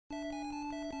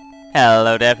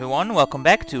Hello there everyone, welcome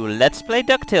back to Let's Play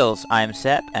DuckTales. I'm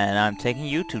Seb and I'm taking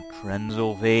you to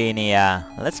Transylvania.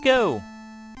 Let's go!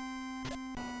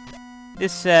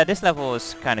 This level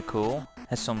is kinda cool,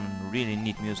 has some really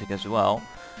neat music as well.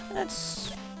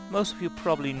 As most of you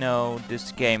probably know,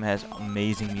 this game has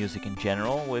amazing music in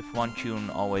general, with one tune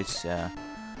always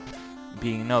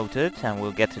being noted, and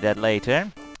we'll get to that later.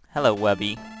 Hello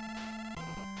Webby.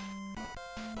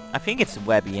 I think it's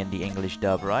Webby in the English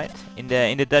dub, right? In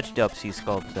the Dutch dub she's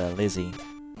called Lizzie.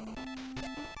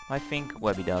 I think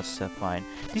Webby does fine.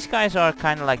 These guys are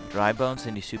kinda like dry bones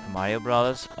in the Super Mario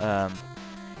Brothers.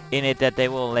 In it that they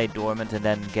will lay dormant and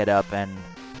then get up and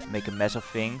make a mess of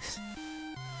things.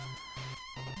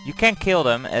 You can kill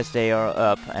them as they are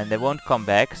up and they won't come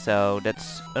back, so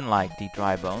that's unlike the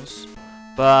dry bones.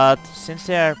 But since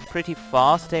they're pretty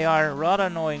fast, they are rather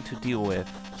annoying to deal with.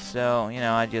 So, you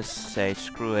know, I just say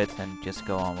screw it and just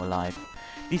go on with life.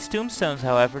 These tombstones,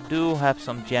 however, do have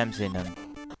some gems in them.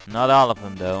 Not all of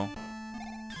them, though.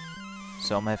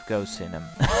 Some have ghosts in them.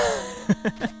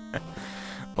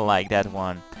 Like that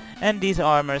one. And these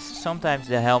armors, sometimes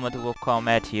the helmet will come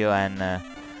at you and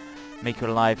make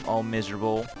your life all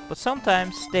miserable. But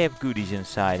sometimes they have goodies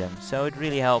inside them. So it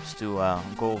really helps to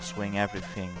goal swing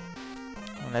everything.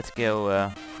 Well, let's go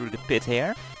through the pit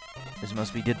here. This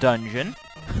must be the dungeon.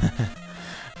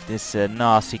 This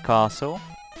nasty castle.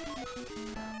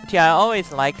 But yeah, I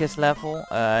always like this level.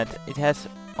 It has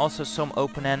also some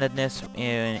open-endedness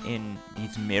in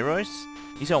these mirrors.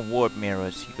 These are warp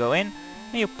mirrors. You go in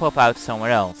and you pop out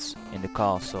somewhere else in the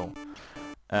castle.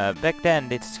 Back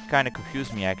then it's kind of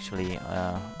confused me actually.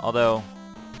 Although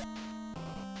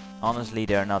honestly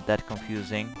they're not that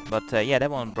confusing. But yeah,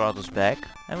 that one brought us back.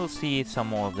 And we'll see some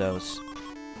more of those.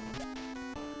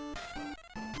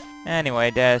 Anyway,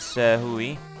 there's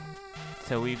Huey.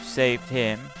 So we've saved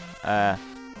him.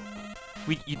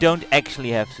 You don't actually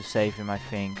have to save him, I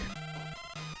think.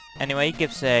 Anyway, he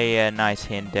gives a nice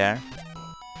hint there.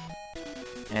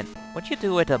 And what you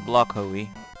do with a block, Huey?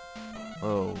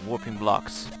 Oh, warping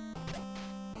blocks.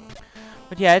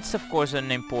 But yeah, it's of course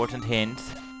an important hint.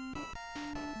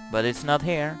 But it's not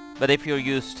here. But if you're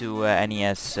used to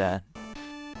NES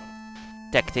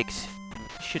tactics,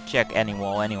 you should check any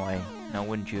wall anyway. Now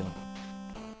wouldn't you?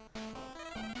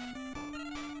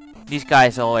 These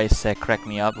guys always crack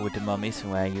me up with the mummies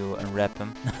where you unwrap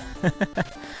them.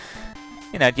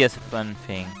 You know, just a fun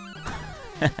thing.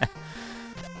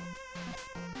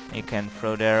 You can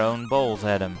throw their own balls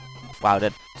at them. Wow,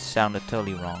 that sounded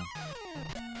totally wrong.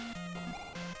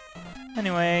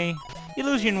 Anyway,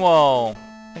 illusion wall.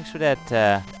 Thanks for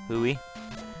that, Huey.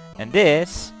 And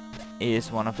this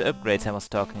is one of the upgrades I was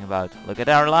talking about. Look at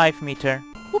our life meter.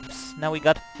 Whoops, now we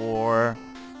got 4.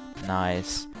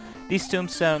 Nice. These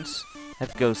tombstones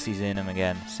have ghosties in them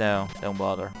again, so don't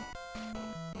bother.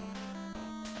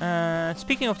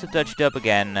 Speaking of the Dutch dub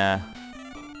again,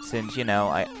 since, you know,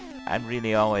 I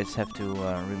really always have to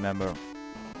remember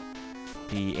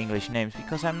the English names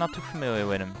because I'm not too familiar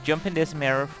with them. Jump in this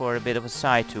mirror for a bit of a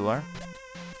side tour.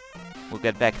 We'll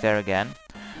get back there again.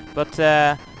 But,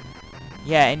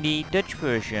 yeah, in the Dutch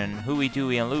version, Huey,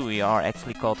 Dewey and Louie are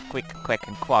actually called Quick, Quack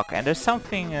and Quack. And there's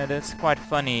something that's quite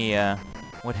funny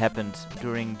what happened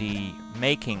during the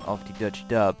making of the Dutch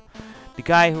dub. The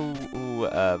guy who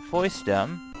voiced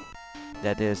them,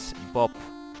 that is Bob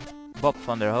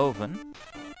van der Houven,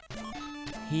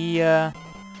 he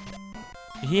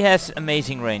has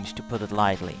amazing range, to put it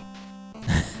lightly.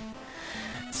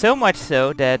 So much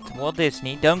so that Walt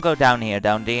Disney, don't go down here.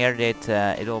 Down there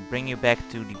it'll bring you back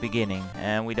to the beginning,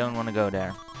 and we don't want to go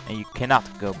there. And you cannot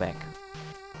go back.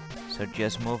 So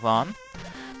just move on.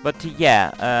 But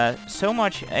yeah, so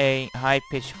much a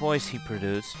high-pitched voice he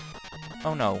produced.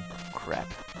 Oh no, crap.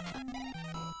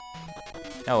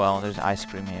 Oh well, there's ice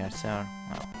cream here, so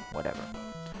well, whatever.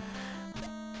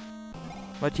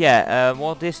 But yeah,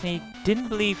 Walt Disney didn't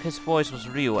believe his voice was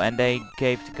real, and they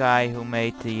gave the guy who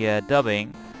made the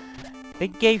dubbing, they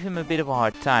gave him a bit of a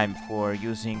hard time for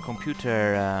using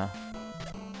computer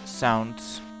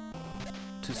sounds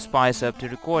to spice up the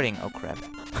recording. Oh crap.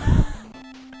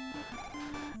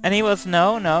 And he was,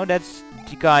 no, that's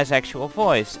the guy's actual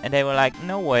voice. And they were like,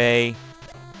 no way.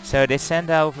 So they sent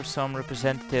over some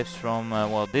representatives from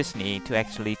Walt Disney to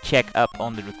actually check up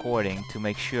on the recording to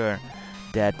make sure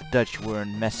that the Dutch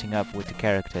weren't messing up with the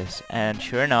characters. And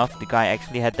sure enough, the guy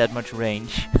actually had that much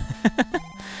range.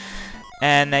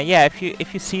 And yeah,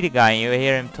 if you see the guy and you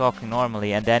hear him talking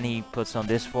normally and then he puts on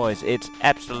this voice, it's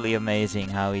absolutely amazing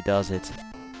how he does it.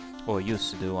 Or used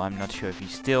to do. I'm not sure if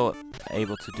he's still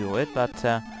able to do it, but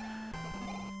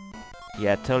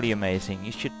yeah, totally amazing.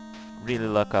 You should really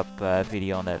look up a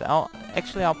video on that. I'll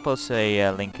post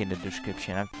a link in the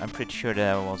description. I'm pretty sure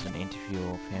there was an interview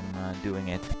of him doing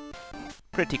it.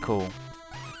 Pretty cool.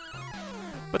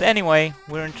 But anyway,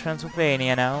 we're in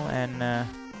Transylvania now, and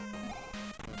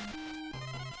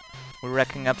we're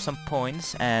racking up some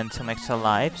points and some extra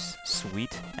lives.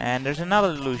 Sweet. And there's another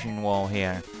illusion wall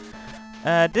here.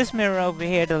 This mirror over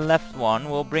here, the left one,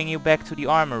 will bring you back to the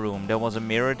armor room. There was a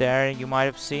mirror there you might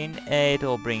have seen. It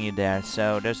will bring you there,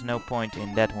 so there's no point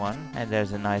in that one. And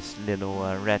there's a nice little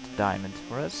red diamond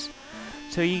for us.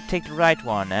 So you take the right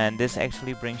one, and this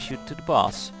actually brings you to the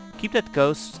boss. Keep that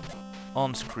ghost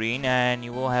on screen and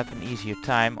you will have an easier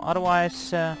time.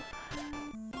 Otherwise,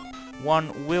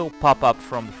 one will pop up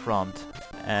from the front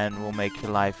and will make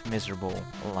your life miserable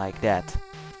like that.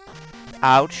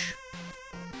 Ouch!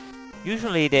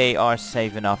 Usually they are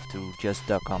safe enough to just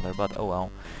duck under, but oh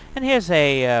well. And here's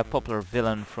a popular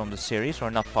villain from the series,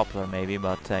 or not popular maybe,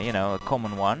 but you know, a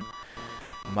common one.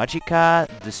 Magica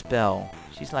the Spell.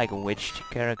 She's like a witch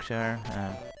character.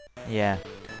 Yeah.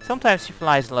 Sometimes she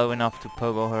flies low enough to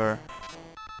pogo her.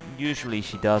 Usually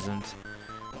she doesn't.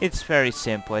 It's very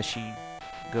simple. As she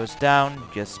goes down,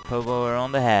 just pogo her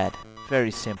on the head.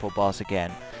 Very simple boss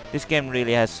again. This game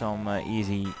really has some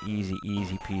easy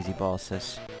peasy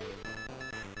bosses.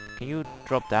 Can you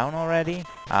drop down already?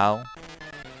 Ow.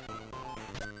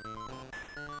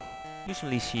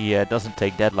 Usually she doesn't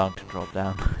take that long to drop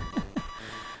down.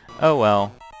 Oh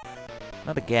well.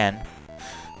 Not again.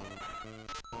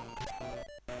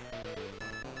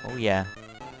 Oh yeah.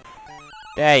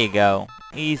 There you go.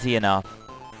 Easy enough.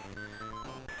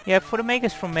 Yeah, for the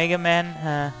makers from Mega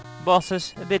Man,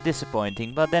 bosses, a bit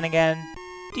disappointing. But then again,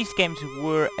 these games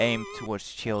were aimed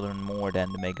towards children more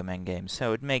than the Mega Man games.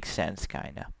 So it makes sense,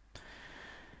 kinda.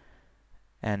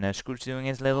 And Scrooge doing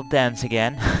his little dance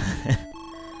again.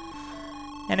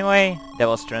 Anyway, that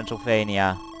was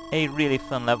Transylvania. A really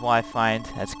fun level I find.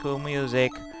 Has cool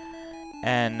music.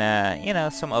 And, you know,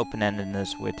 some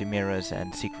open-endedness with the mirrors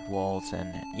and secret walls.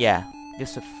 And, yeah,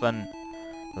 just a fun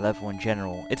level in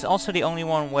general. It's also the only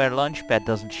one where Launchpad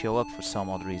doesn't show up for some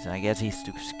odd reason. I guess he's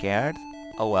too scared.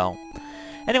 Oh well.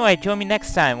 Anyway, join me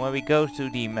next time when we go to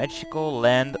the magical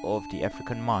land of the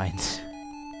African mines.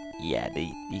 Yeah,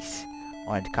 these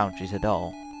aren't countries at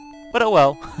all. But oh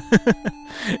well.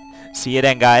 See you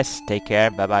then, guys. Take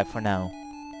care. Bye bye for now.